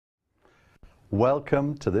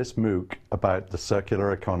Welcome to this MOOC about the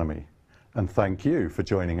circular economy, and thank you for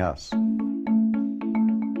joining us.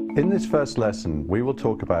 In this first lesson, we will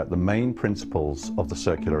talk about the main principles of the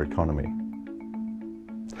circular economy.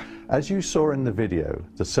 As you saw in the video,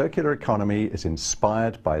 the circular economy is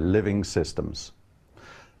inspired by living systems.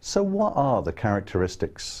 So what are the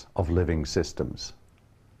characteristics of living systems?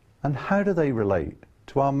 And how do they relate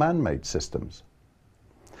to our man-made systems?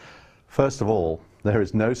 First of all, there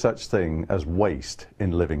is no such thing as waste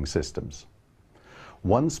in living systems.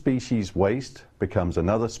 One species' waste becomes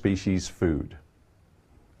another species' food.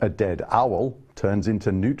 A dead owl turns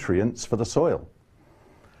into nutrients for the soil.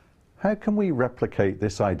 How can we replicate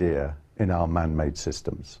this idea in our man-made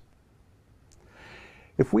systems?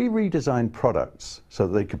 If we redesign products so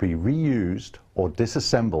that they could be reused or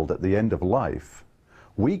disassembled at the end of life,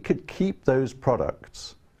 we could keep those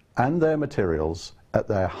products and their materials at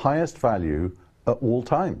their highest value at all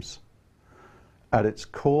times. At its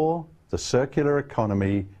core, the circular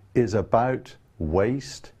economy is about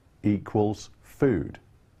waste equals food.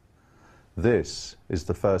 This is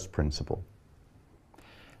the first principle.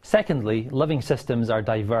 Secondly, living systems are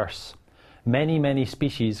diverse. Many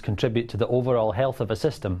species contribute to the overall health of a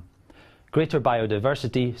system. Greater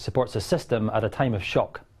biodiversity supports a system at a time of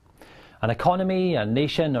shock. An economy, a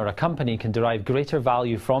nation or a company can derive greater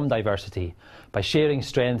value from diversity by sharing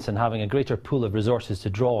strengths and having a greater pool of resources to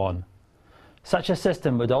draw on. Such a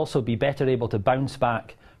system would also be better able to bounce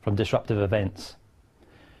back from disruptive events.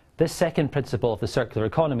 This second principle of the circular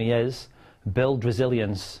economy is build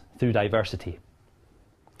resilience through diversity.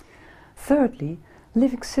 Thirdly,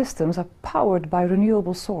 living systems are powered by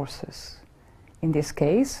renewable sources. In this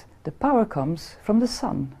case, the power comes from the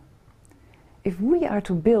sun. If we are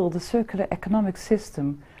to build a circular economic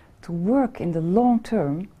system to work in the long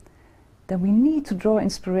term, then we need to draw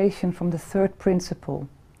inspiration from the third principle,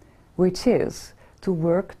 which is to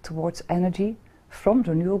work towards energy from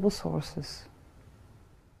renewable sources.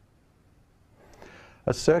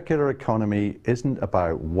 A circular economy isn't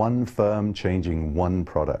about one firm changing one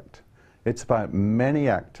product. It's about many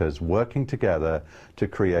actors working together to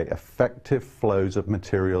create effective flows of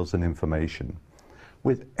materials and information,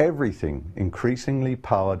 with everything increasingly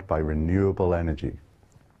powered by renewable energy.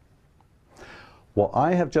 What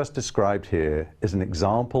I have just described here is an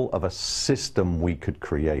example of a system we could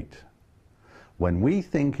create. When we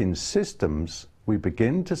think in systems, we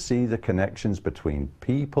begin to see the connections between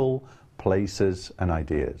people, places, and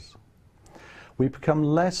ideas. We become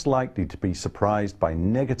less likely to be surprised by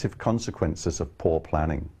negative consequences of poor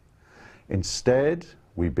planning. Instead,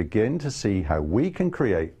 we begin to see how we can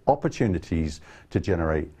create opportunities to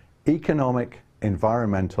generate economic,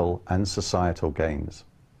 environmental, and societal gains.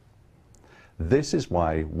 This is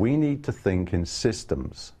why we need to think in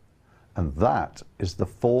systems, and that is the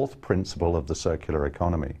fourth principle of the circular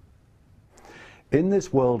economy. In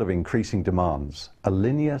this world of increasing demands, a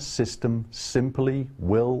linear system simply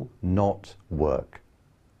will not work.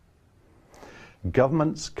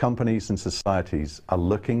 Governments, companies, and societies are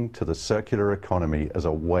looking to the circular economy as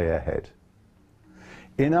a way ahead.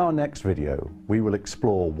 In our next video, we will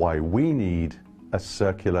explore why we need a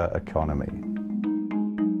circular economy.